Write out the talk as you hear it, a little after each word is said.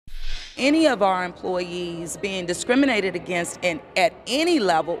any of our employees being discriminated against at any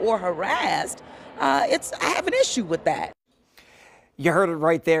level or harassed, I have an issue with that. You heard it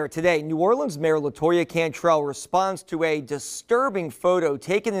right there. Today, New Orleans Mayor LaToya Cantrell responds to a disturbing photo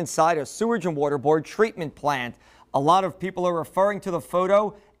taken inside a sewage and water board treatment plant. A lot of people are referring to the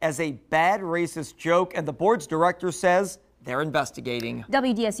photo as a bad racist joke, and the board's director says they're investigating.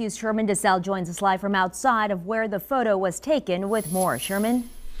 WDSU's Sherman DeSalle joins us live from outside of where the photo was taken with more. Sherman?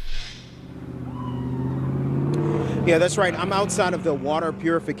 Yeah, that's right. I'm outside of the water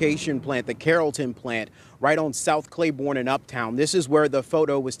purification plant, the Carrollton plant, right on South Claiborne in Uptown. This is where the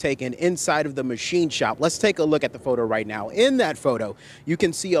photo was taken, inside of the machine shop. Let's take a look at the photo right now. In that photo, you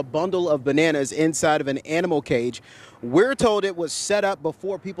can see a bundle of bananas inside of an animal cage. We're told it was set up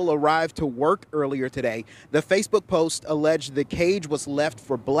before people arrived to work earlier today. The Facebook post alleged the cage was left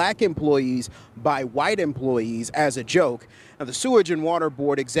for black employees by white employees as a joke. Now, the Sewage and Water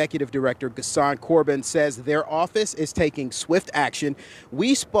Board Executive Director Gaston Corbin says their office is taking swift action.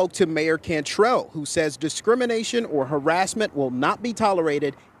 We spoke to Mayor Cantrell, who says discrimination or harassment will not be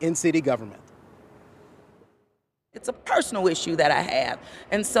tolerated in city government. It's a personal issue that I have.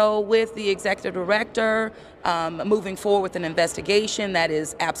 And so with the executive director moving forward with an investigation, that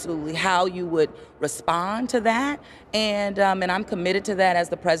is absolutely how you would respond to that. And I'm committed to that as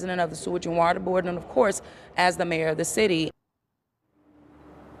the president of the Sewage and Water Board and, of course, as the mayor of the city.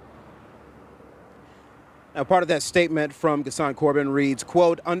 Now, part of that statement from Gaston Corbin reads,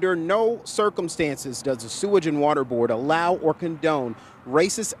 quote, "Under no circumstances does the Sewage and Water Board allow or condone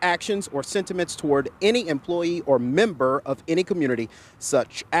racist actions or sentiments toward any employee or member of any community.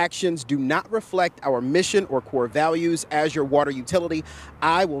 Such actions do not reflect our mission or core values as your water utility.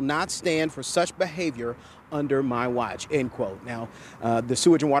 I will not stand for such behavior under my watch," end quote. Now, the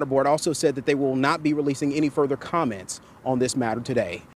Sewage and Water Board also said that they will not be releasing any further comments on this matter today.